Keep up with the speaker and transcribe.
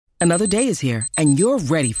Another day is here, and you're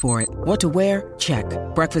ready for it. What to wear? Check.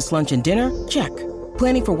 Breakfast, lunch, and dinner? Check.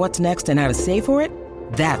 Planning for what's next and how to save for it?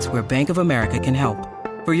 That's where Bank of America can help.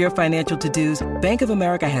 For your financial to-dos, Bank of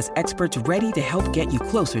America has experts ready to help get you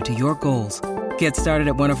closer to your goals. Get started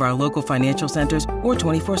at one of our local financial centers or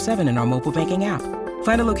 24/7 in our mobile banking app.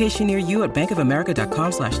 Find a location near you at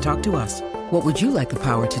bankofamerica.com/talktous. What would you like the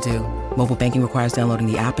power to do? Mobile banking requires downloading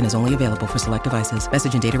the app and is only available for select devices.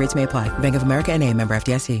 Message and data rates may apply. Bank of America N.A., member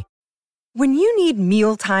FDIC. When you need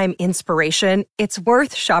mealtime inspiration, it's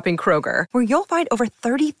worth shopping Kroger, where you'll find over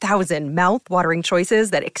 30,000 mouth-watering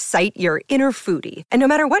choices that excite your inner foodie. And no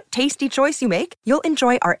matter what tasty choice you make, you'll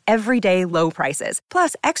enjoy our everyday low prices,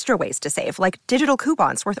 plus extra ways to save, like digital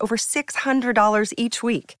coupons worth over $600 each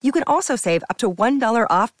week. You can also save up to $1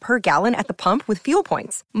 off per gallon at the pump with fuel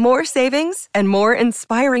points. More savings and more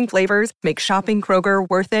inspiring flavors make shopping Kroger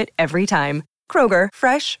worth it every time. Kroger,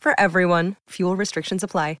 fresh for everyone. Fuel restrictions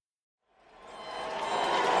apply.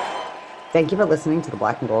 Thank you for listening to the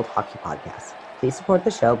Black and Gold Hockey Podcast. Please support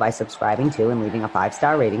the show by subscribing to and leaving a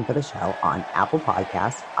 5-star rating for the show on Apple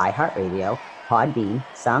Podcasts, iHeartRadio, Podbean,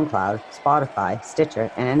 SoundCloud, Spotify, Stitcher,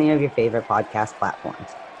 and any of your favorite podcast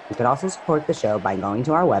platforms. You can also support the show by going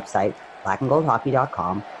to our website,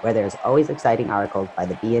 blackandgoldhockey.com, where there's always exciting articles by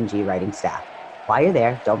the B&G writing staff. While you're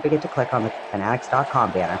there, don't forget to click on the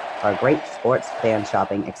fanatics.com banner for a great sports fan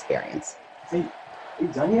shopping experience. Hey, are you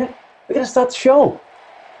done yet? We gotta start the show.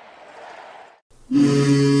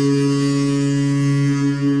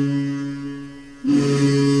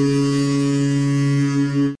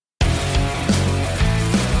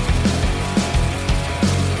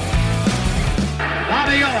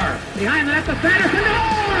 Bobby Orr, behind the net to Sanderson, to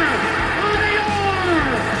Orr! Bobby Orr!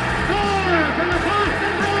 Orr from the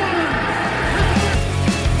Boston Bruins!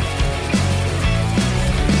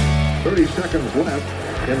 30 seconds left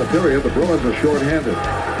in the period. The Bruins are shorthanded.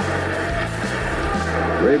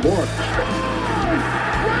 Ray Bork.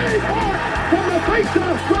 Ray Bork from the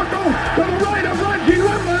face-off circle to the right of Reggie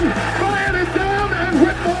Redmond, fired it down, and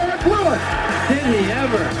Whitmore blew it. Did he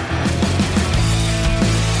ever?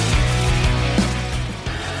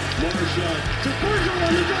 Marshall to Berger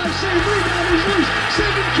on the drive, save, rebound, he's loose,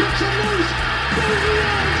 saving, kicks him loose,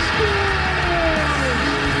 Bergeron scores!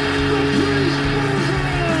 The Priest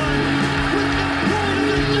Bergeron, with the point of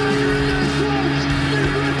the dagger in their throats, they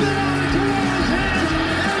rip it out of Toronto's hands,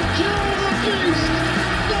 and kill the beast!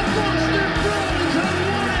 The Boston Bruins have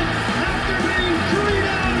won it after being 3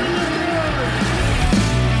 down in the third!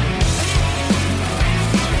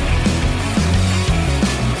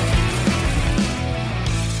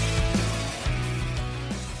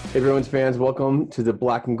 Hey, Bruins fans, welcome to the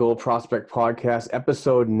Black and Gold Prospect Podcast,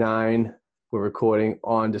 Episode 9. We're recording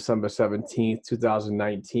on December 17th,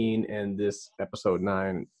 2019, and this Episode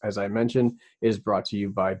 9, as I mentioned, is brought to you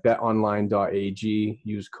by betonline.ag.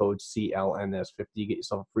 Use code CLNS50, get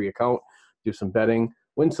yourself a free account, do some betting,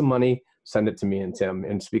 win some money, send it to me and Tim.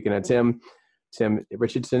 And speaking of Tim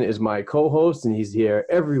Richardson is my co-host, and he's here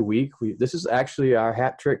every week. This is actually our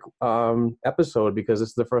hat trick episode because this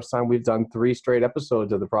is the first time we've done 3 straight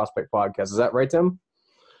episodes of the Prospect Podcast. Is that right, Tim?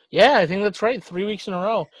 Yeah, I think that's right. 3 weeks in a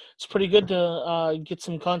row. It's pretty good to get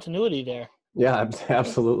some continuity there. Yeah,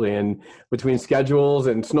 absolutely. And between schedules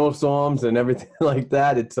and snowstorms and everything like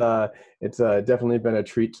that, it's definitely been a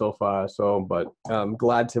treat so far. But I'm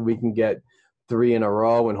glad we can get 3 in a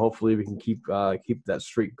row, and hopefully we can keep that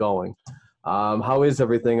streak going. How is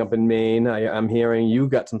everything up in Maine? I'm hearing you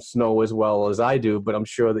got some snow as well as I do, but I'm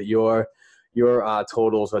sure that your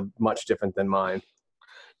totals are much different than mine.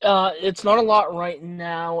 It's not a lot right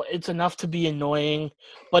now. It's enough to be annoying,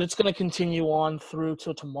 but it's going to continue on through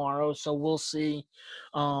till tomorrow, so we'll see.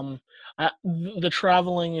 The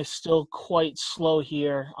traveling is still quite slow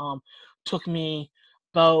here. Took me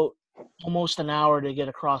about almost an hour to get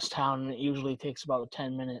across town, and it usually takes about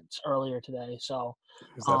 10 minutes earlier today. So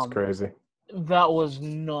that's crazy. That was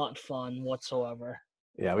not fun whatsoever.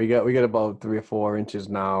 Yeah, we got about 3 or 4 inches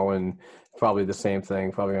now, and probably the same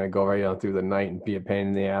thing. Probably going to go right on through the night and be a pain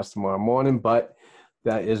in the ass tomorrow morning, but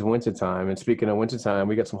that is wintertime. And speaking of wintertime,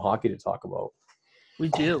 we got some hockey to talk about. We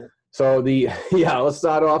do. So let's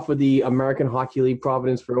start off with the American Hockey League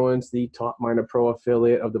Providence Bruins, the top minor pro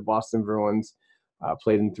affiliate of the Boston Bruins.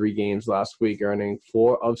 Played in 3 games last week, earning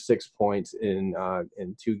 4 of 6 points in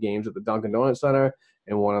 2 games at the Dunkin' Donuts Center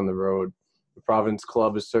and 1 on the road. The Providence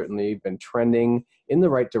club has certainly been trending in the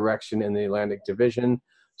right direction in the Atlantic Division.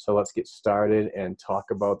 So let's get started and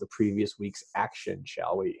talk about the previous week's action,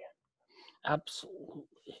 shall we? Absolutely.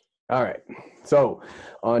 All right. So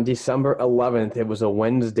on December 11th, it was a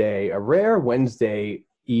Wednesday, a rare Wednesday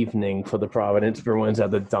evening for the Providence Bruins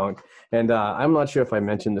at the Dunk. And I'm not sure if I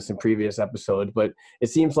mentioned this in previous episodes, but it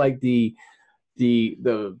seems like the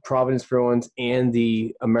Providence Bruins and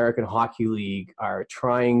the American Hockey League are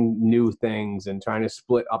trying new things and trying to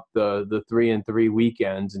split up the 3-3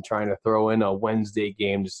 weekends and trying to throw in a Wednesday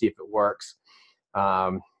game to see if it works.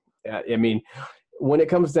 I mean, when it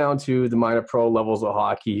comes down to the minor pro levels of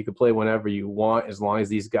hockey, you can play whenever you want as long as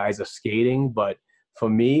these guys are skating. But for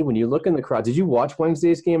me, when you look in the crowd, did you watch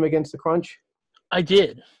Wednesday's game against the Crunch? I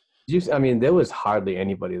did. I mean, there was hardly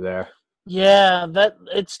anybody there. Yeah,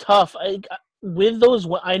 it's tough. With those,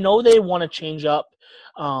 I know they want to change up,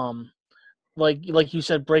 like you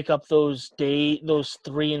said, break up those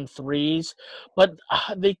 3-3s, but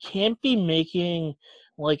they can't be making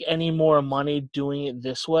like any more money doing it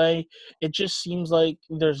this way. It just seems like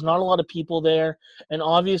there's not a lot of people there, and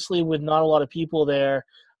obviously with not a lot of people there,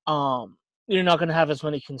 you're not going to have as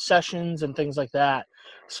many concessions and things like that.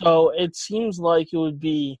 So it seems like it would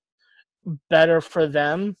be better for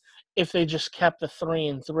them if they just kept the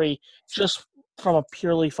 3-3 just from a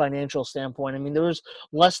purely financial standpoint. I mean, there was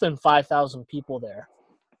less than 5,000 people there.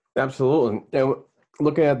 Absolutely. And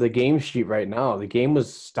looking at the game sheet right now, the game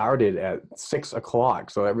was started at 6:00,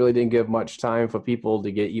 so it really didn't give much time for people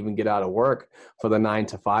to get out of work for the 9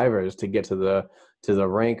 to 5ers to get to the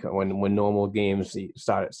rink when normal games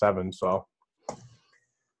start at 7. So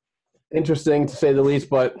interesting to say the least,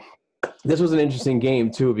 but this was an interesting game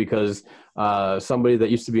too because somebody that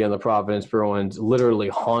used to be on the Providence Bruins literally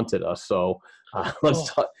haunted us. So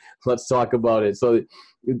let's talk about it. So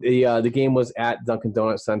the game was at Dunkin'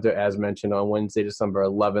 Donuts Center, as mentioned, on Wednesday, December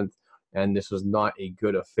 11th, and this was not a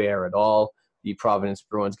good affair at all. The Providence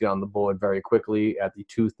Bruins get on the board very quickly at the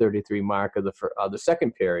 2:33 mark of the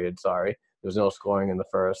second period. Sorry, there was no scoring in the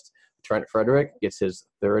first. Trent Frederick gets his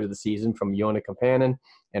third of the season from Yona Kapanen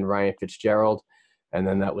and Ryan Fitzgerald, and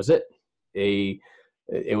then that was it.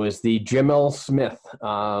 It was the Jamel Smith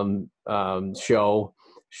show.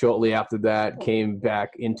 Shortly after that, came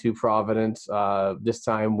back into Providence, this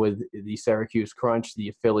time with the Syracuse Crunch, the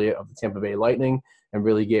affiliate of the Tampa Bay Lightning, and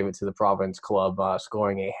really gave it to the Providence club,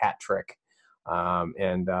 scoring a hat trick.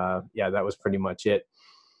 That was pretty much it.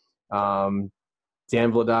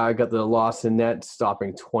 Dan Vladar got the loss in net,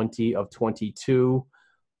 stopping 20 of 22.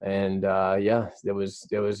 And there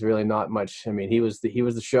was really not much. I mean, he was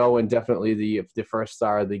the show and definitely the first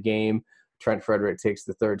star of the game. Trent Frederick takes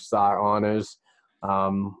the third star honors.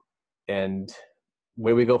 And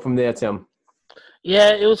where we go from there, Tim?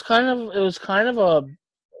 Yeah, it was kind of a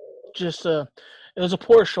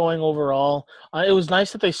poor showing overall. It was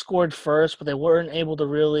nice that they scored first, but they weren't able to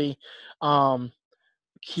really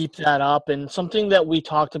keep that up. And something that we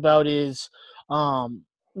talked about is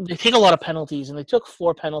they take a lot of penalties, and they took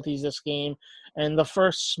 4 penalties this game. And the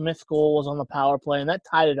first Smith goal was on the power play, and that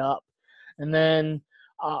tied it up. And then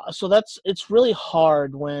it's really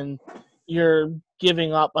hard when you're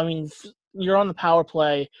giving up. I mean, you're on the power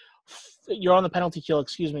play, you're on the penalty kill,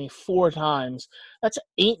 4 times. That's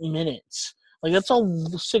 8 minutes. Like, that's a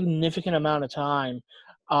significant amount of time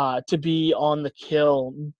to be on the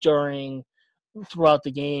kill throughout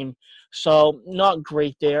the game. So not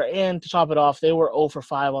great there. And to top it off, they were 0 for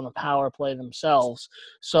 5 on the power play themselves.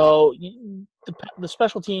 So the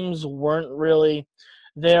special teams weren't really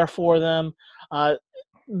there for them.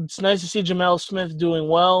 It's nice to see Jamel Smith doing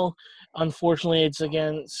well. Unfortunately, it's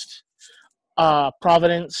against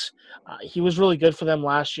Providence. He was really good for them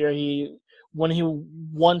last year.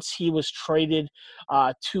 Once he was traded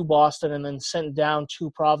to Boston and then sent down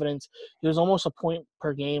to Providence, he was almost a point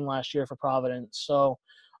per game last year for Providence. So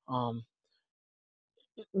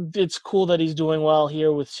it's cool that he's doing well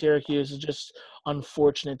here with Syracuse. It's just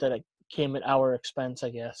unfortunate that it came at our expense, I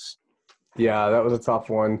guess. Yeah, that was a tough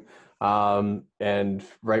one. And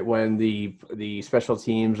right when the special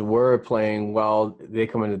teams were playing well, they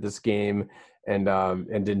come into this game and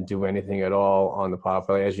didn't do anything at all on the power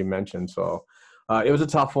play, as you mentioned. So it was a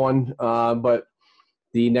tough one, but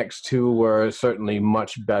the next 2 were certainly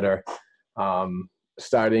much better.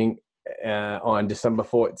 Starting on December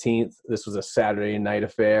 14th, this was a Saturday night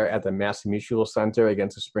affair at the Mass Mutual Center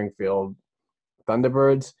against the Springfield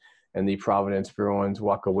Thunderbirds, and the Providence Bruins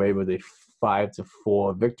walk away with a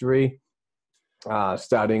 5-4 victory.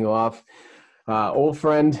 Starting off, old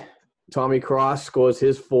friend Tommy Cross scores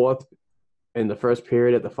his 4th in the first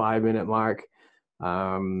period at the 5-minute mark.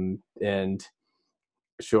 And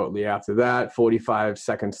shortly after that, 45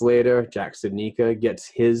 seconds later, Jack Studnicka gets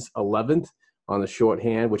his 11th on the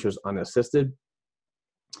shorthand, which was unassisted.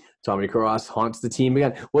 Tommy Cross haunts the team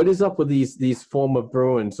again. What is up with these former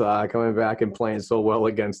Bruins coming back and playing so well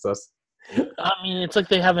against us? I mean, it's like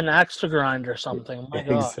they have an axe to grind or something. My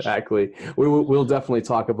gosh. Exactly. We'll definitely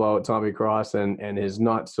talk about Tommy Cross and his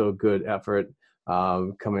not so good effort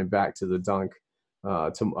coming back to the dunk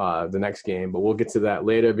to the next game. But we'll get to that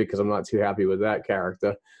later because I'm not too happy with that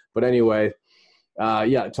character. But anyway,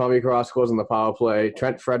 Tommy Cross scores on the power play.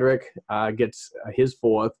 Trent Frederick gets his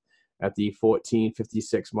fourth at the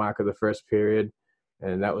 14:56 mark of the first period,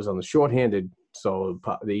 and that was on the shorthanded. So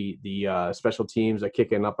the special teams are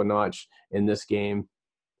kicking up a notch in this game.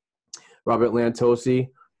 Robert Lantosi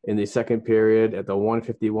in the second period at the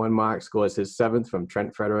 1:51 mark scores his seventh from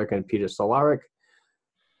Trent Frederick and Peter Solaric.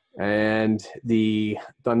 And the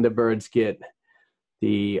Thunderbirds get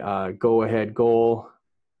the go-ahead goal.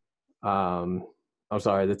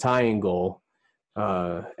 The tying goal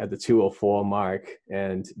at the 2:04 mark,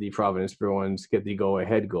 and the Providence Bruins get the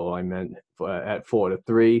go-ahead goal. At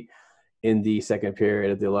 4-3 in the second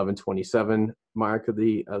period at the 11:27 mark of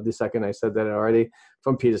the second. I said that already.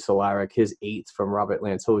 From Peter Solaric, his eighth from Robert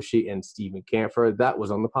Lantoshi and Stephen Camphor. That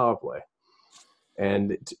was on the power play.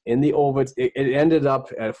 And in the it ended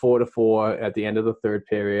up at 4-4 at the end of the third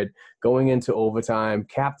period. Going into overtime,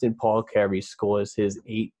 Captain Paul Carey scores his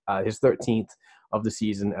 13th of the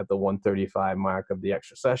season at the 1:35 mark of the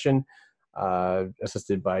extra session,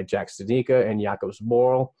 assisted by Jack Stanika and Jakobs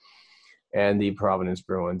Borel. And the Providence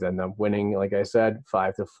Bruins end up winning, like I said,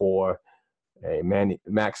 5-4.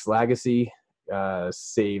 Max Lagacy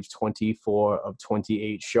saves 24 of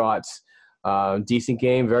 28 shots. Decent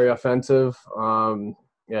game, very offensive. And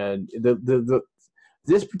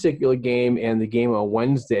this particular game and the game on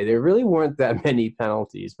Wednesday, there really weren't that many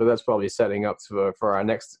penalties, but that's probably setting up for our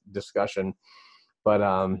next discussion.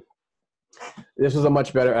 But this was a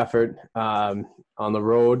much better effort on the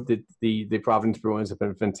road. The Providence Bruins have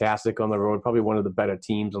been fantastic on the road, probably one of the better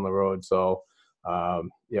teams on the road. So,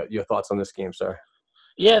 your thoughts on this game, sir?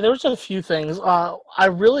 Yeah, there was a few things. I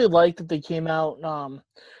really liked that they came out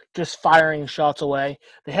just firing shots away.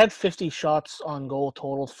 They had 50 shots on goal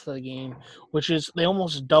total for the game, which is they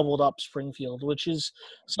almost doubled up Springfield, which is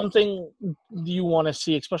something you want to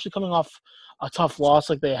see, especially coming off a tough loss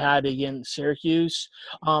like they had against Syracuse.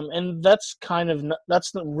 And that's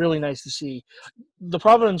really nice to see. The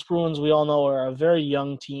Providence Bruins, we all know, are a very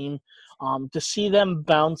young team. To see them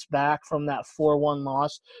bounce back from that 4-1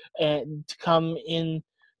 loss and to come in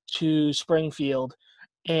to Springfield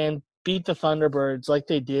and beat the Thunderbirds like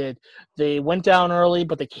they did. They went down early,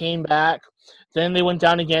 but they came back. Then they went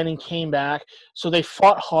down again and came back. So they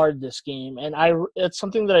fought hard this game, and it's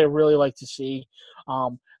something that I really like to see.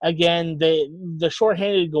 Again, the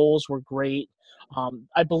shorthanded goals were great.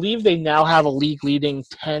 I believe they now have a league-leading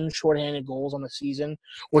 10 shorthanded goals on the season,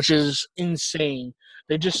 which is insane.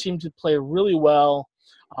 They just seem to play really well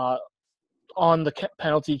on the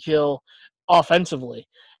penalty kill offensively.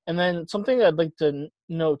 And then something I'd like to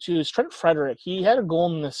note, too, is Trent Frederick. He had a goal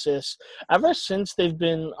and an assist. Ever since they've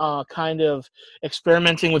been kind of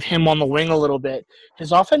experimenting with him on the wing a little bit,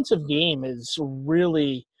 his offensive game has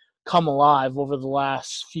really come alive over the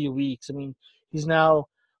last few weeks. I mean, he's now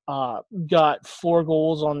got 4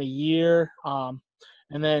 goals on the year, and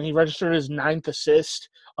then he registered his 9th assist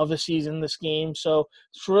of the season this game. So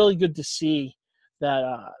it's really good to see that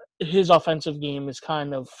his offensive game is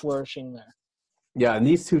kind of flourishing there. Yeah, and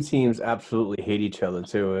these two teams absolutely hate each other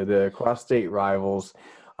too. They're cross-state rivals.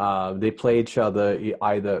 They play each other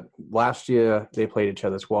either last year they played each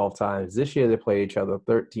other 12 times. This year they played each other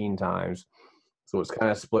 13 times. So it's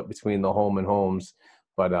kind of split between the home and homes.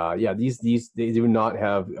 But these they do not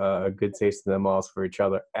have a good taste in their mouths for each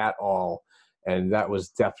other at all, and that was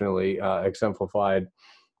definitely exemplified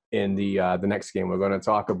in the next game we're going to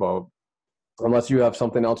talk about. Unless you have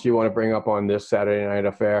something else you want to bring up on this Saturday night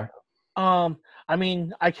affair. I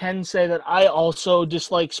mean, I can say that I also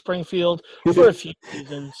dislike Springfield for a few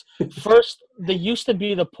reasons. First, they used to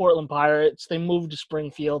be the Portland Pirates. They moved to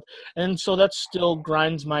Springfield, and so that still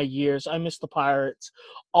grinds my gears. I miss the Pirates.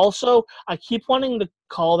 Also, I keep wanting to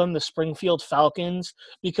call them the Springfield Falcons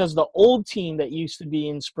because the old team that used to be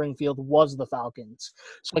in Springfield was the Falcons.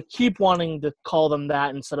 So I keep wanting to call them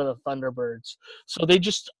that instead of the Thunderbirds. So they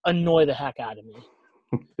just annoy the heck out of me.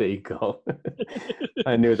 There you go.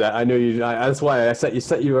 I knew that. I knew you. That's why I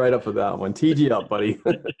set you right up for that one. TG up, buddy.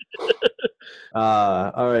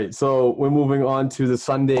 All right. So we're moving on to the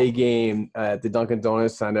Sunday game at the Dunkin'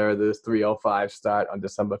 Donuts Center. The 3:05 start on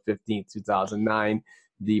December 15th, 2009.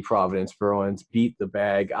 The Providence Bruins beat the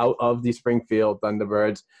bag out of the Springfield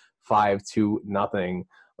Thunderbirds 5-0.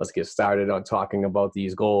 Let's get started on talking about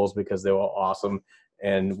these goals because they were awesome.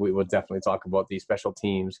 And we will definitely talk about these special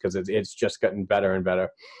teams because it's just getting better and better.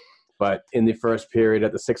 But in the first period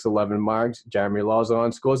at the 6:11 mark, Jeremy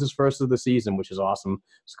Lauzon scores his first of the season, which is awesome,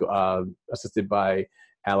 assisted by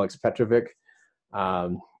Alex Petrovic.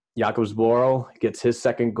 Jakub Zboril gets his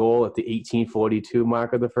second goal at the 18:42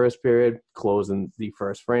 mark of the first period, closing the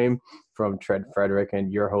first frame from Trent Frederick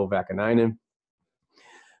and Urho Vakanainen.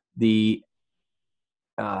 The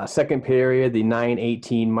second period, the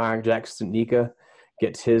 9:18 mark, Jack Studnicka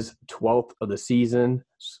gets his 12th of the season,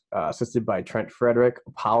 assisted by Trent Frederick,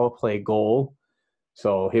 a power play goal.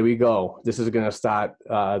 So here we go. This is going to start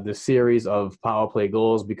the series of power play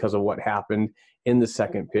goals because of what happened in the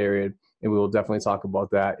second period, and we will definitely talk about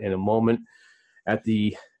that in a moment. At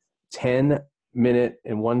the 10-minute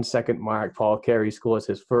and 1 second mark, Paul Carey scores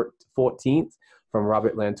his 14th from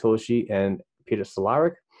Robert Lantoshi and Peter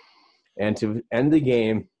Cehlarik. And to end the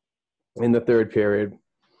game in the third period,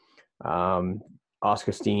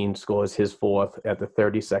 Oscar Steen scores his 4th at the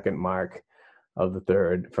 32nd mark of the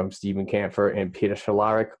third from Stephen Kampfer and Peter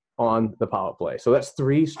Cehlarik on the power play. So that's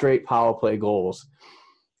 3 straight power play goals.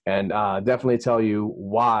 And definitely tell you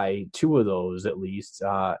why 2 of those at least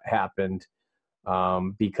happened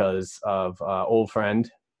because of old friend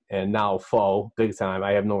and now foe, big time.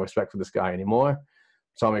 I have no respect for this guy anymore.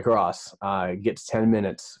 Tommy Cross gets 10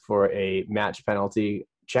 minutes for a match penalty,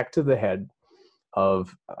 check to the head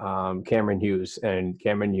of Cameron Hughes. And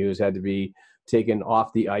Cameron Hughes had to be taken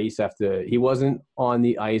off the ice after he wasn't on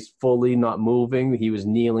the ice fully, not moving. He was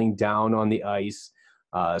kneeling down on the ice.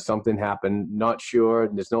 Something happened, not sure.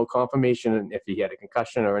 There's no confirmation if he had a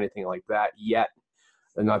concussion or anything like that yet,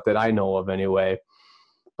 not that I know of anyway.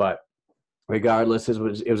 But regardless, it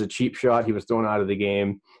was a cheap shot. He was thrown out of the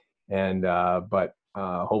game, and but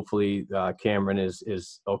hopefully Cameron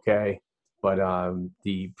is okay. But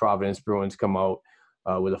the Providence Bruins come out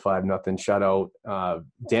with a 5-0 shutout.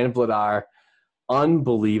 Dan Vladar,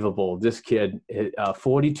 unbelievable. This kid,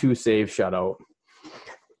 42 save shutout.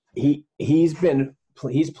 He's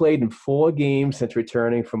played in 4 games since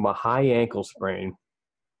returning from a high ankle sprain,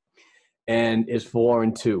 and is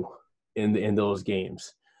 4-2 in those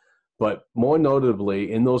games. But more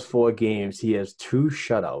notably, in those 4 games, he has 2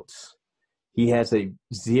 shutouts. He has a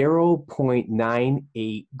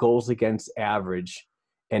 0.98 goals against average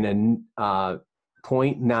and a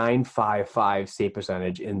 .955 save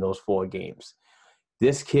percentage in those 4 games.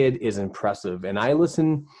 This kid is impressive. And I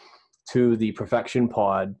listen to the Perfection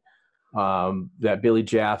Pod that Billy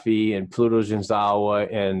Jaffe and Pluto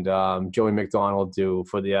Ginzawa and Joey McDonald do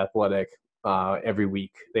for The Athletic every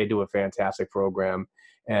week. They do a fantastic program.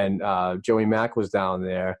 And Joey Mack was down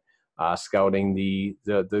there scouting the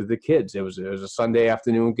kids. It was a Sunday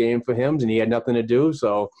afternoon game for him, and he had nothing to do,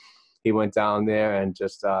 so he went down there and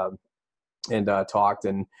just talked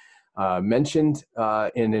and mentioned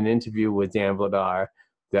in an interview with Dan Vladar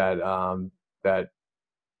that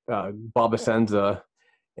Bob Essenza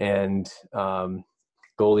and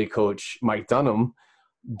goalie coach Mike Dunham,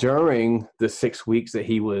 during the 6 weeks that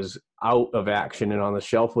he was out of action and on the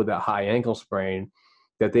shelf with that high ankle sprain,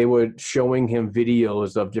 that they were showing him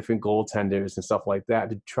videos of different goaltenders and stuff like that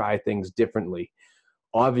to try things differently.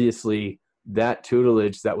 Obviously, that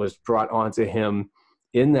tutelage that was brought onto him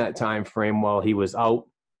in that time frame while he was out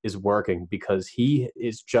is working, because he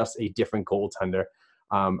is just a different goaltender.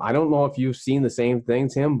 I don't know if you've seen the same thing,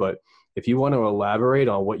 Tim, but if you want to elaborate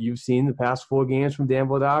on what you've seen the past 4 games from Dan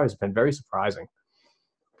Vladar, it's been very surprising.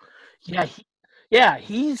 Yeah,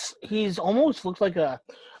 he's almost looked like a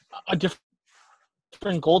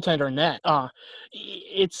different goaltender net.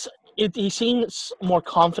 He seems more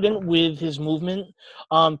confident with his movement,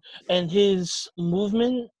 and his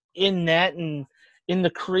movement in net and in the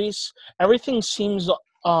crease. Everything seems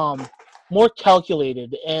more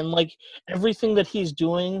calculated, and like everything that he's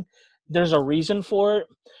doing, there's a reason for it.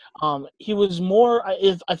 He was more.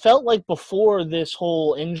 I felt like before this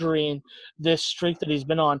whole injury and this streak that he's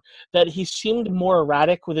been on, that he seemed more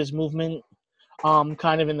erratic with his movement,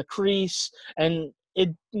 kind of in the crease, and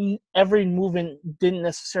every movement didn't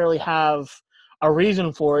necessarily have a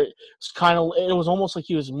reason for it. It was almost like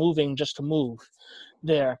he was moving just to move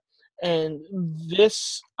there. And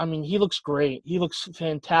this, I mean, he looks great. He looks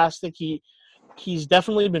fantastic. He's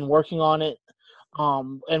definitely been working on it,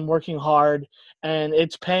 and working hard, and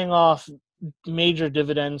it's paying off major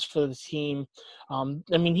dividends for the team.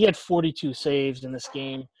 I mean, he had 42 saves in this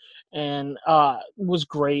game, and was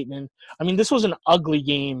great. And I mean, this was an ugly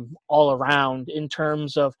game all around in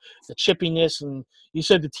terms of the chippiness. And you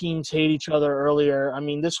said the teams hate each other earlier. I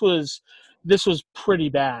mean, this was pretty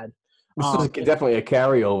bad. This is definitely a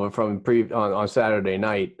carryover from on Saturday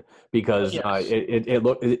night, because Yes. it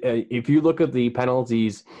looked. If you look at the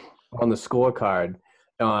penalties on the scorecard,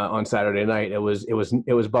 on Saturday night. It was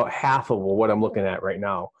about half of what I'm looking at right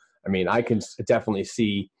now. I mean, I can definitely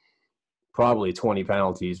see probably 20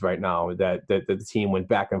 penalties right now that the team went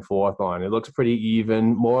back and forth on. It looks pretty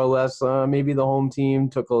even, more or less. Maybe the home team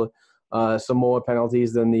took some more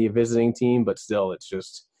penalties than the visiting team, but still,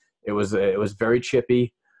 it was very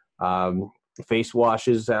chippy. Face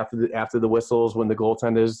washes after the whistles when the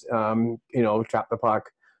goaltenders trap the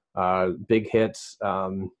puck. Big hits.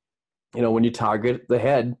 When you target the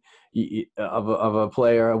head of a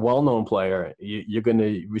player, a well-known player, you're going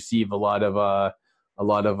to receive a lot of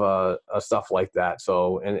stuff like that.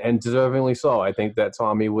 So, and deservingly so. I think that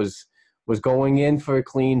Tommy was going in for a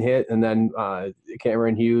clean hit, and then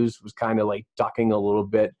Cameron Hughes was kind of like ducking a little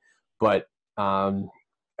bit, but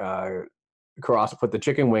Cross put the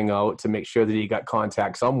chicken wing out to make sure that he got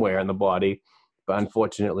contact somewhere in the body, but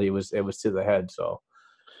unfortunately it was to the head. So.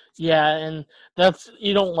 Yeah, and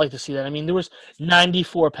you don't like to see that. I mean, there was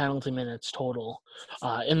 94 penalty minutes total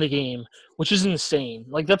in the game, which is insane.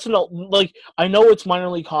 Like I know it's minor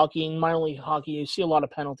league hockey. In minor league hockey, you see a lot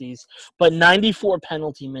of penalties, but 94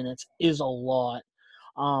 penalty minutes is a lot.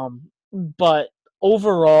 But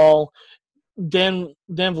overall, Dan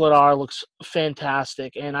Vladar looks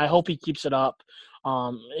fantastic, and I hope he keeps it up.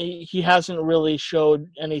 He hasn't really showed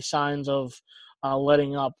any signs of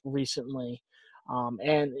letting up recently.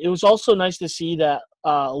 And it was also nice to see that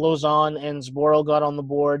Lozon and Zboril got on the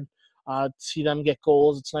board, see them get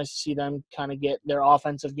goals. It's nice to see them kind of get their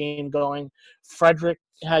offensive game going. Frederick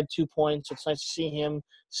had 2 points. It's nice to see him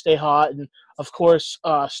stay hot. And, of course,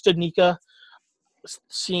 Studnicka,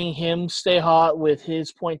 seeing him stay hot with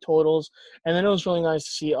his point totals. And then it was really nice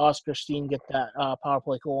to see Oscar Steen get that power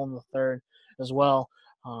play goal in the third as well.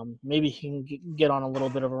 Maybe he can get on a little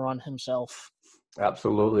bit of a run himself.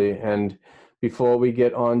 Absolutely. And before we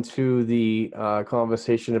get on to the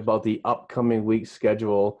conversation about the upcoming week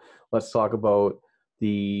schedule, let's talk about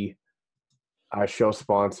our show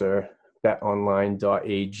sponsor,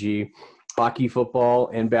 betonline.ag. Hockey,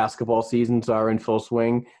 football, and basketball seasons are in full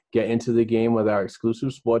swing. Get into the game with our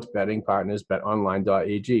exclusive sports betting partners,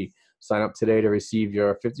 betonline.ag. Sign up today to receive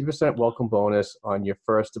your 50% welcome bonus on your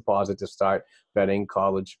first deposit to start betting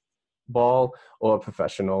college ball or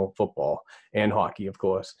professional football and hockey, of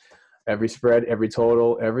course. Every spread, every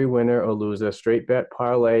total, every winner or loser, straight bet,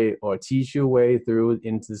 parlay, or tease your way through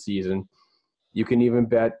into the season. You can even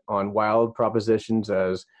bet on wild propositions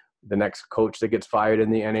as the next coach that gets fired in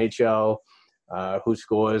the NHL, who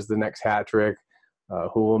scores the next hat trick,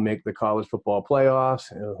 who will make the college football playoffs,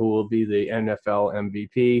 who will be the NFL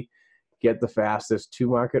MVP. Get the fastest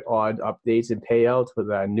to-market odd updates and payouts with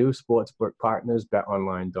our new sportsbook partners,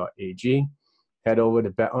 betonline.ag. Head over to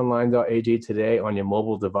betonline.ag today on your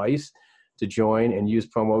mobile device to join and use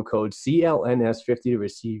promo code CLNS50 to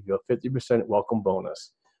receive your 50% welcome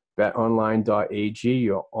bonus. betonline.ag,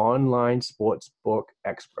 your online sportsbook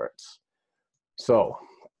experts. So,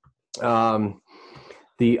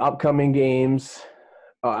 the upcoming games,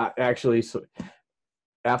 after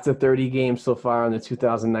 30 games so far in the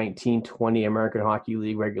 2019-20 American Hockey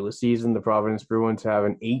League regular season, the Providence Bruins have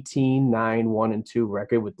an 18-9-1-2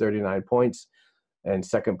 record with 39 points and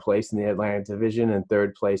second place in the Atlantic Division and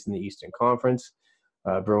third place in the Eastern Conference.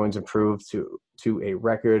 Bruins improved to a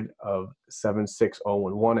record of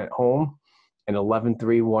 7-6-0-1 at home and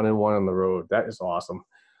 11-3-1-1 on the road. That is awesome.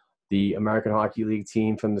 The American Hockey League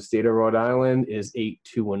team from the state of Rhode Island is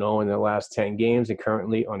 8-2-0 in their last 10 games and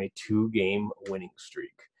currently on a 2-game winning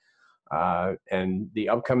streak. And the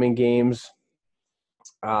upcoming games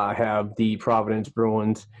have the Providence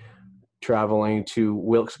Bruins traveling to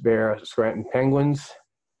Wilkes-Barre Scranton Penguins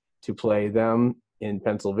to play them in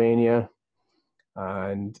Pennsylvania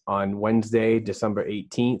and on Wednesday, December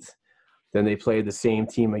 18th. Then they play the same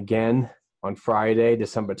team again on Friday,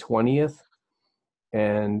 December 20th.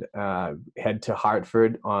 And head to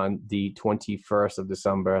Hartford on the 21st of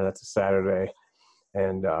December. That's a Saturday.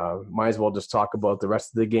 And might as well just talk about the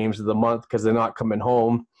rest of the games of the month because they're not coming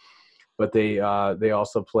home. But they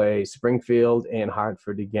also play Springfield and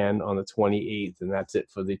Hartford again on the 28th. And that's it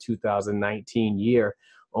for the 2019 year.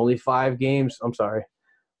 Only 5 games. I'm sorry.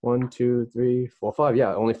 1, 2, 3, 4, 5.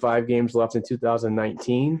 Yeah, only 5 games left in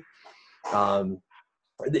 2019.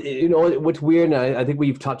 What's weird, and I think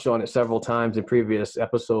we've touched on it several times in previous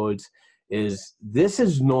episodes, is this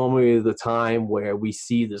is normally the time where we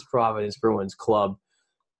see this Providence Bruins club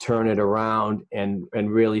turn it around and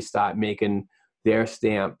really start making their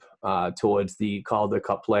stamp towards the Calder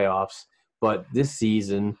Cup playoffs. But this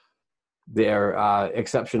season, they're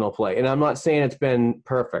exceptional play. And I'm not saying it's been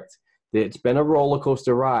perfect. It's been a roller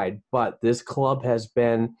coaster ride, but this club has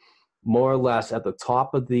been more or less at the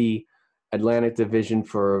top of the Atlantic Division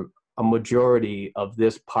for a majority of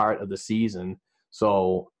this part of the season.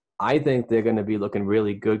 So I think they're going to be looking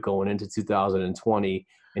really good going into 2020,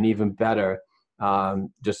 and even better,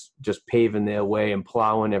 just paving their way and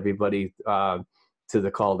plowing everybody to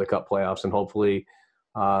the Calder Cup playoffs, and hopefully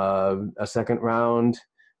a second round,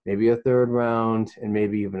 maybe a third round, and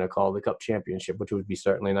maybe even a Calder Cup championship, which would be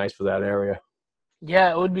certainly nice for that area.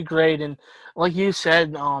 Yeah, it would be great. And like you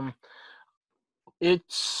said,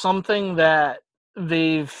 it's something that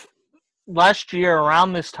they've last year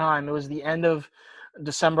around this time. It was the end of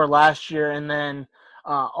December last year, and then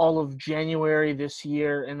all of January this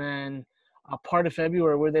year, and then part of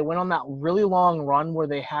February, where they went on that really long run where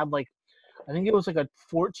they had like, I think it was like a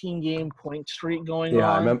 14-game point streak going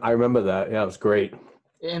Yeah, on. I remember that. Yeah, it was great.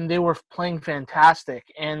 And they were playing fantastic.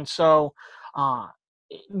 And so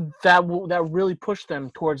that really pushed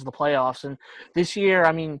them towards the playoffs. And this year,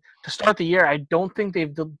 I mean, to start the year, I don't think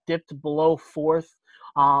they've dipped below fourth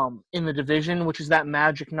in the division, which is that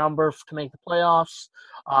magic number to make the playoffs.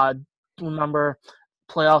 Remember,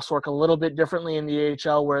 playoffs work a little bit differently in the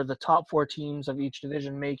AHL, where the top four teams of each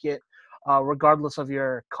division make it, regardless of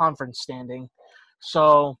your conference standing.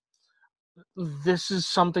 So this is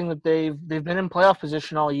something that they've been in playoff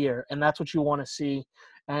position all year, and that's what you want to see.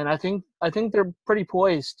 And I think they're pretty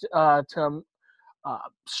poised to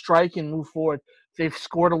strike and move forward. They've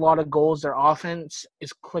scored a lot of goals. Their offense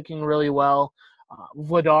is clicking really well.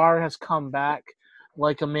 Vladar has come back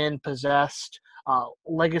like a man possessed.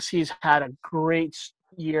 Legacy's had a great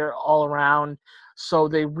year all around. So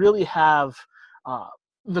they really have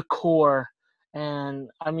the core. And,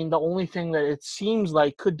 I mean, the only thing that it seems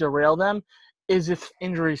like could derail them is if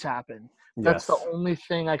injuries happen. That's the only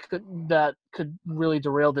thing that could really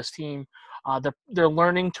derail this team. They're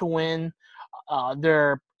learning to win.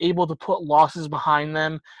 They're able to put losses behind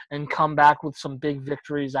them and come back with some big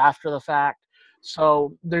victories after the fact.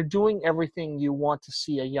 So they're doing everything you want to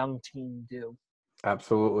see a young team do.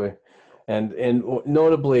 Absolutely. And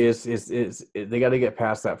notably is they got to get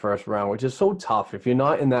past that first round, which is so tough. If you're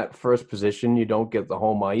not in that first position, you don't get the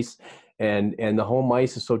home ice, and the home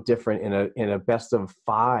ice is so different in a best of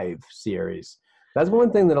 5 series. That's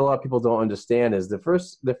one thing that a lot of people don't understand is the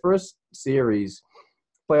first series,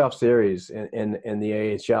 playoff series in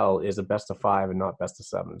the AHL is a best of 5 and not best of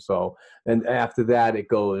 7. So, and after that it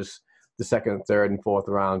goes the second, third, and fourth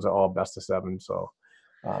rounds are all best of 7. So,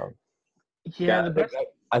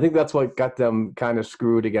 I think that's what got them kind of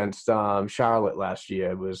screwed against Charlotte last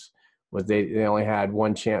year. Was they only had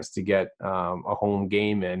one chance to get a home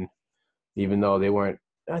game in, even though they weren't.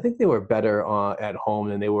 I think they were better at home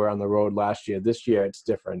than they were on the road last year. This year it's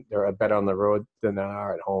different. They're better on the road than they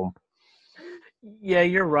are at home. Yeah,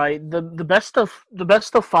 you're right. The best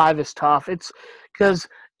of 5 is tough. It's because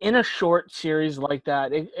in a short series like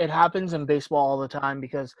that, it happens in baseball all the time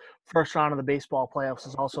because first round of the baseball playoffs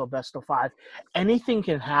is also a best of 5. Anything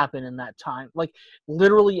can happen in that time, like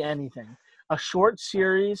literally anything. A short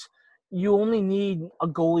series, you only need a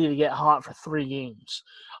goalie to get hot for 3 games.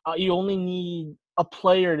 You only need a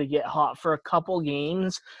player to get hot for a couple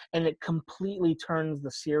games, and it completely turns the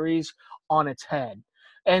series on its head.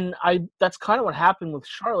 And that's kind of what happened with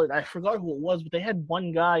Charlotte. I forgot who it was, but they had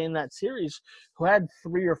one guy in that series who had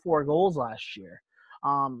 3 or 4 goals last year.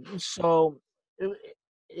 So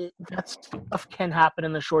that stuff can happen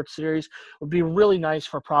in the short series. It would be really nice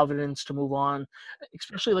for Providence to move on,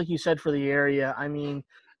 especially like you said for the area. I mean,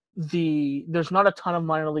 there's not a ton of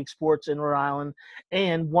minor league sports in Rhode Island,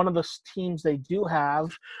 and one of the teams they do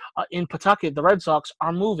have in Pawtucket, the Red Sox,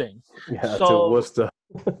 are moving. Yeah, to Worcester.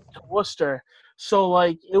 To Worcester. So,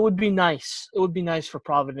 like, it would be nice. It would be nice for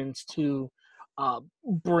Providence to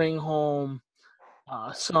bring home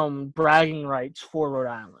some bragging rights for Rhode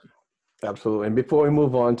Island. Absolutely. And before we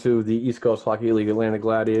move on to the East Coast Hockey League Atlanta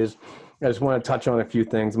Gladiators, I just want to touch on a few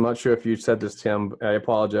things. I'm not sure if you said this, Tim. I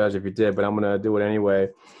apologize if you did, but I'm going to do it anyway.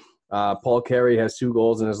 Paul Carey has 2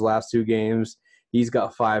 goals in his last 2 games. He's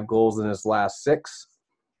got 5 goals in his last 6.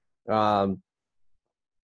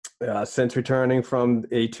 Since returning from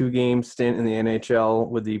a 2-game stint in the NHL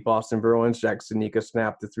with the Boston Bruins, Jack Studnicka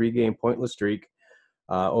snapped a 3-game pointless streak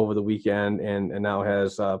over the weekend and now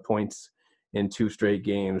has points in 2 straight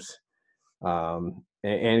games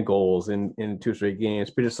and goals in 2 straight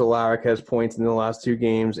games. Peter Cehlarik has points in the last 2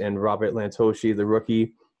 games, and Robert Lantoshi, the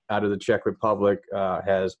rookie out of the Czech Republic,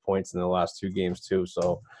 has points in the last 2 games too.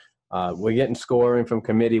 So we're getting scoring from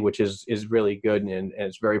committee, which is really good, and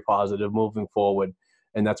it's very positive moving forward.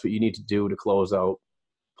 And that's what you need to do to close out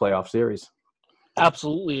playoff series.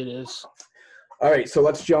 Absolutely it is. All right, so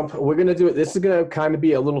let's jump. We're going to do it. This is going to kind of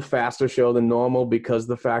be a little faster show than normal because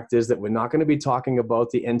the fact is that we're not going to be talking about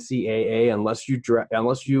the NCAA unless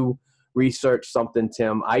you research something,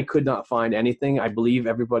 Tim. I could not find anything. I believe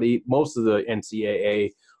most of the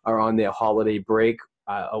NCAA are on their holiday break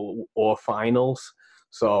or finals.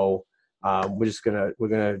 So we're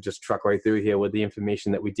gonna just truck right through here with the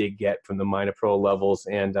information that we did get from the minor pro levels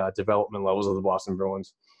and development levels of the Boston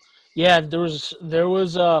Bruins. Yeah, there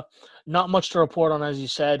was not much to report on, as you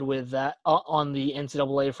said, with that on the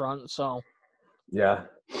NCAA front. So yeah.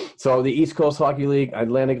 So the East Coast Hockey League,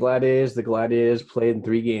 Atlanta Gladiators. The Gladiators played in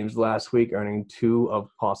 3 games last week, earning 2 of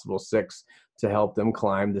possible 6 to help them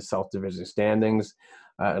climb the South Division standings.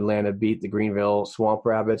 Atlanta beat the Greenville Swamp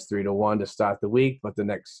Rabbits 3-1 to start the week, but the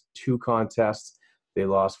next 2 contests, they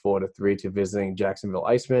lost 4-3 to visiting Jacksonville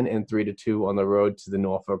Icemen and 3-2 on the road to the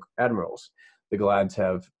Norfolk Admirals. The Glads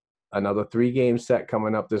have another 3-game set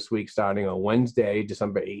coming up this week, starting on Wednesday,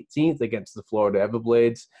 December 18th, against the Florida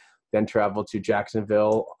Everblades. Then travel to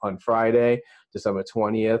Jacksonville on Friday, December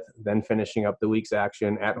 20th, then finishing up the week's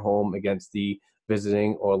action at home against the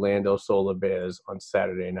visiting Orlando Solar Bears on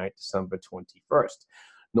Saturday night, December 21st.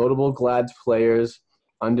 Notable Glads players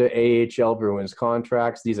under AHL Bruins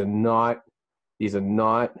contracts. These are not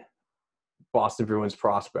Boston Bruins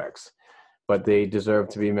prospects, but they deserve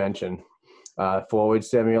to be mentioned. Forward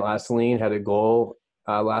Samuel Asselin had a goal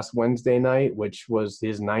last Wednesday night, which was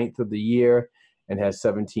his 9th of the year, and has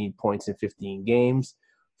 17 points in 15 games.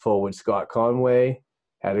 Forward Scott Conway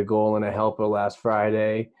had a goal and a helper last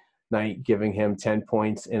Friday night, giving him 10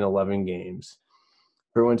 points in 11 games.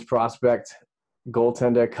 Bruins prospect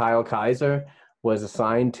goaltender Kyle Kaiser was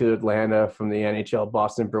assigned to Atlanta from the NHL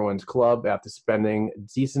Boston Bruins club after spending a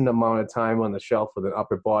decent amount of time on the shelf with an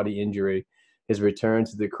upper body injury. His return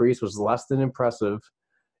to the crease was less than impressive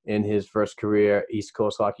in his first career East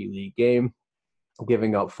Coast Hockey League game,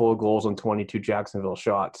 giving up 4 goals on 22 Jacksonville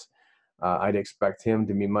shots. I'd expect him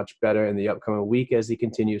to be much better in the upcoming week as he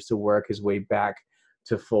continues to work his way back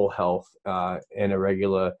to full health and a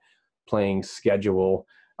regular playing schedule.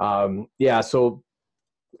 So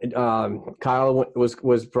Kyle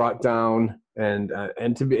was brought down,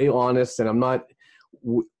 and to be honest, and I'm not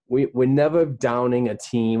we're never downing a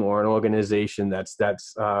team or an organization that's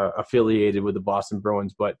affiliated with the Boston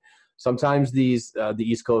Bruins, but sometimes the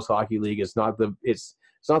East Coast Hockey League is not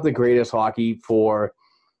the greatest hockey for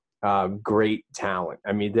great talent.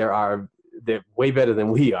 I mean, they're way better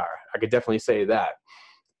than we are. I could definitely say that.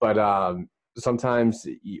 But sometimes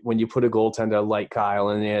when you put a goaltender like Kyle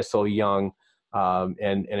in there, so young,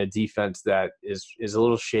 and a defense that is a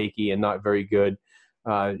little shaky and not very good,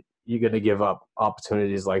 you're going to give up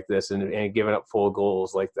opportunities like this, and giving up 4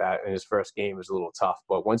 goals like that in his first game is a little tough.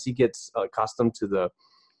 But once he gets accustomed to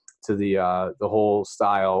the whole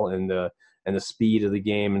style and the speed of the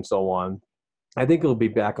game and so on, I think he'll be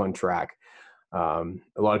back on track. A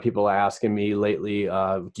lot of people are asking me lately,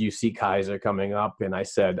 do you see Kaiser coming up? And I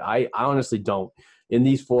said, I honestly don't. In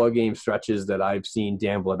these 4-game stretches that I've seen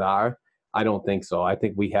Dan Vladar, I don't think so. I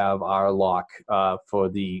think we have our lock for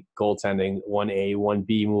the goaltending 1A,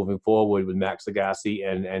 1B moving forward with Max Agassi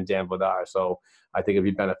and Dan Vladar. So I think it'd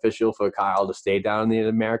be beneficial for Kyle to stay down in the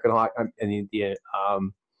American Hockey in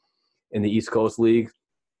the East Coast League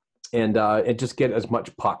and just get as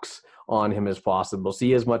much pucks on him as possible.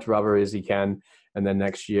 See as much rubber as he can. And then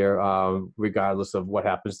next year, regardless of what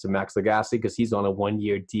happens to Max Agassi, because he's on a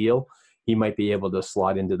 1-year deal, he might be able to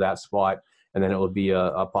slot into that spot. And then it would be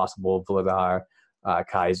a possible Vladar,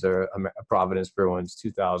 Kaiser, Providence Bruins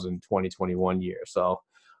 2020-21 year. So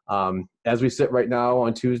as we sit right now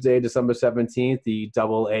on Tuesday, December 17th, the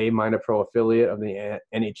AA minor pro affiliate of the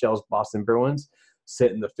NHL's Boston Bruins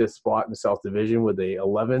sit in the 5th spot in the South Division with a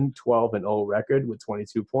 11-12-0 record with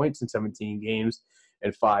 22 points in 17 games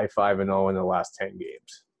and 5-5-0 in the last 10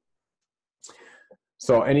 games.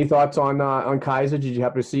 So any thoughts on Kaiser? Did you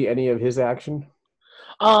happen to see any of his action?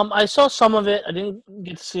 I saw some of it. I didn't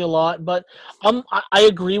get to see a lot, but I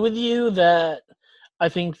agree with you that I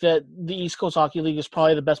think that the East Coast Hockey League is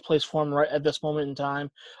probably the best place for him right at this moment in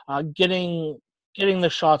time. Getting the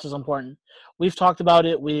shots is important. We've talked about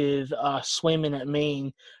it with Swayman at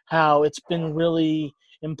Maine, how it's been really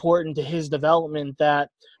important to his development that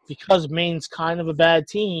because Maine's kind of a bad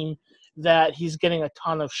team, that he's getting a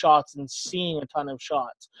ton of shots and seeing a ton of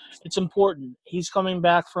shots. It's important. He's coming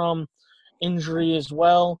back from injury as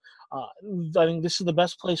well. I think this is the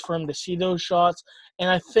best place for him to see those shots, and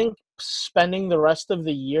I think spending the rest of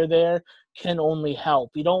the year there can only help.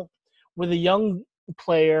 You don't, with a young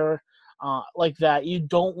player like that, you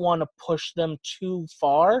don't want to push them too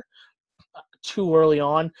far too early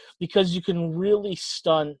on, because you can really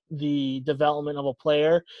stunt the development of a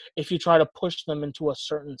player if you try to push them into a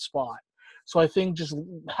certain spot. So I think just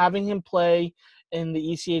having him play in the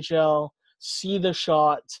ECHL, see the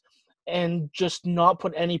shots, and just not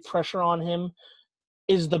put any pressure on him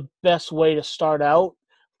is the best way to start out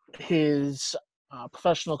his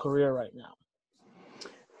professional career right now.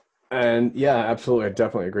 And yeah, absolutely, I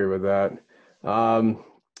definitely agree with that.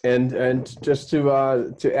 And just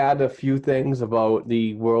to add a few things about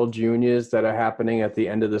the World Juniors that are happening at the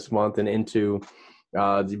end of this month and into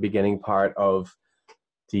the beginning part of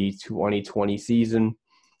the 2020 season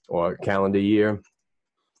or calendar year.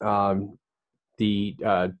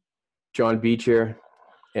 The John Beecher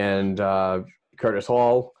and Curtis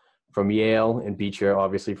Hall from Yale, and Beecher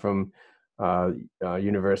obviously from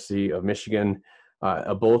University of Michigan,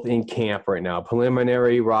 are both in camp right now.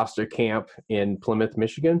 Preliminary roster camp in Plymouth,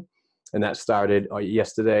 Michigan, and that started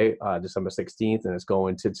yesterday, December 16th, and it's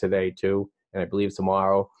going to today too, and I believe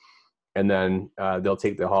tomorrow. And then they'll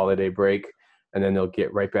take the holiday break, and then they'll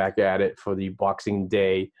get right back at it for the Boxing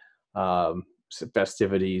Day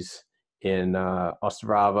festivities in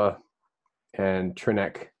Ostrava and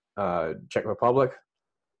Třinec, Czech Republic.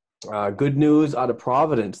 Good news out of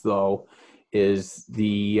Providence, though, is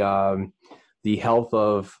the health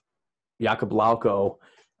of Jakub Lauko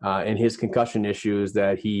and his concussion issues,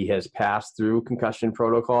 that he has passed through concussion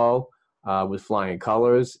protocol with flying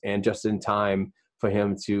colors, and just in time for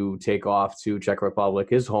him to take off to Czech Republic,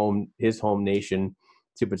 his home nation,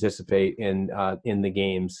 to participate in the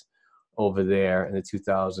games over there in the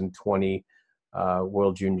 2020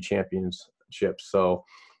 World Junior Championships. So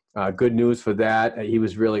good news for that. He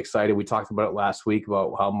was really excited. We talked about it last week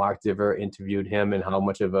about how Mark Diver interviewed him and how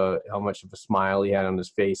much of a smile he had on his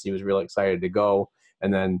face. He was really excited to go,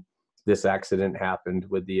 and then this accident happened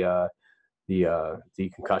with the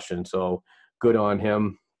concussion. So good on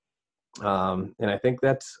him. And I think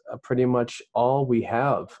that's pretty much all we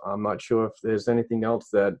have. I'm not sure if there's anything else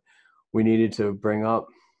that we needed to bring up.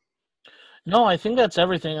 No, I think that's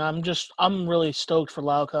everything. I'm really stoked for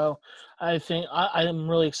Lauko. I think I'm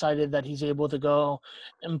really excited that he's able to go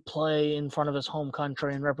and play in front of his home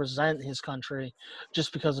country and represent his country,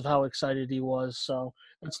 just because of how excited he was. So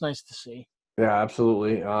it's nice to see. Yeah,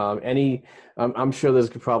 absolutely. I'm sure there's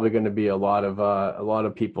probably going to be a lot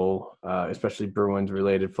of people, especially Bruins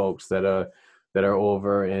related folks that are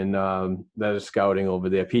over in that are scouting over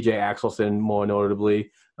there. PJ Axelson, more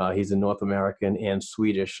notably, he's a North American and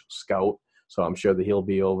Swedish scout, so I'm sure that he'll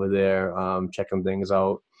be over there checking things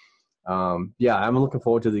out. Yeah, I'm looking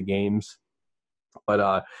forward to the games,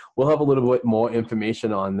 but we'll have a little bit more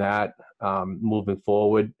information on that moving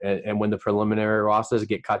forward, and when the preliminary rosters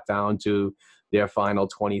get cut down to their final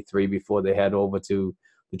 23 before they head over to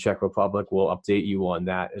the Czech Republic, we'll update you on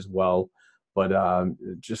that as well. But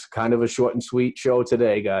just kind of a short and sweet show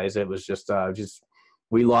today, guys. It was just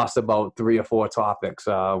we lost about 3 or 4 topics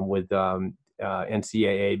with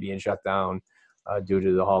NCAA being shut down due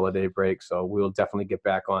to the holiday break. So we'll definitely get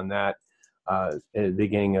back on that at the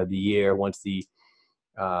beginning of the year once the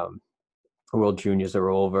World Juniors are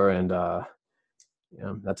over, and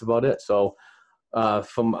that's about it. So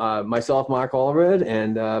from myself, Mark Allred,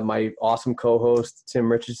 and my awesome co-host,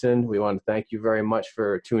 Tim Richardson, we want to thank you very much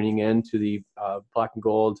for tuning in to the Black and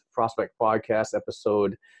Gold Prospect Podcast,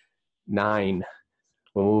 episode 9.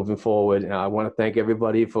 We're moving forward. And I want to thank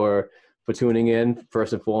everybody for tuning in.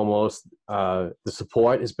 First and foremost, the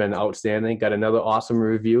support has been outstanding. Got another awesome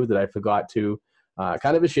review that I forgot to,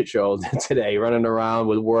 kind of a shit show today, running around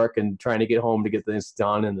with work and trying to get home to get things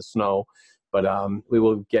done in the snow. But we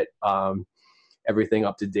will get everything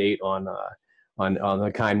up to date on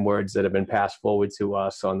the kind words that have been passed forward to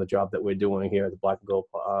us on the job that we're doing here at the Black and Gold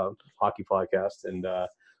Hockey Podcast. And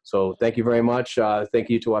so thank you very much. Thank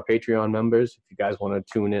you to our Patreon members. If you guys want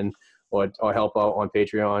to tune in or help out on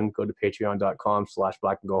Patreon, go to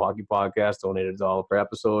patreon.com/Black and Gold Hockey Podcast. Donate $1 per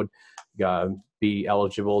episode. Be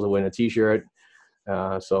eligible to win a T-shirt.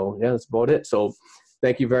 So yeah, that's about it. So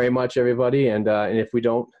thank you very much, everybody. And if we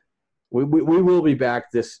don't, we will be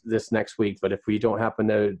back this next week. But if we don't happen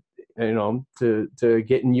to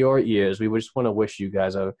get in your ears, we just want to wish you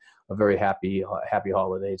guys a very happy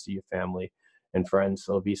holidays to your family and friends.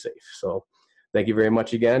 So be safe. So thank you very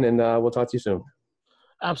much again, and we'll talk to you soon.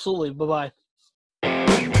 Absolutely. Bye-bye.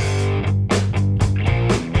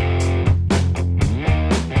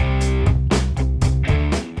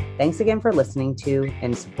 Thanks again for listening to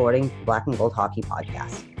and supporting the Black and Gold Hockey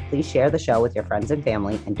Podcast. Please share the show with your friends and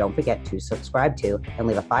family, and don't forget to subscribe to and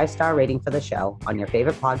leave a 5-star rating for the show on your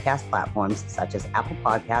favorite podcast platforms such as Apple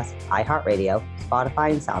Podcasts, iHeartRadio,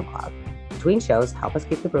 Spotify, and SoundCloud. Between shows, help us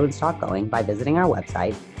keep the Bruins talk going by visiting our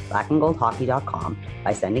website, blackandgoldhockey.com,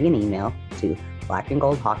 by sending an email to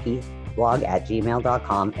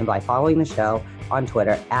blackandgoldhockeyblog@gmail.com, and by following the show on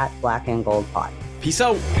Twitter @blackandgoldpod. Peace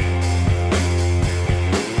out.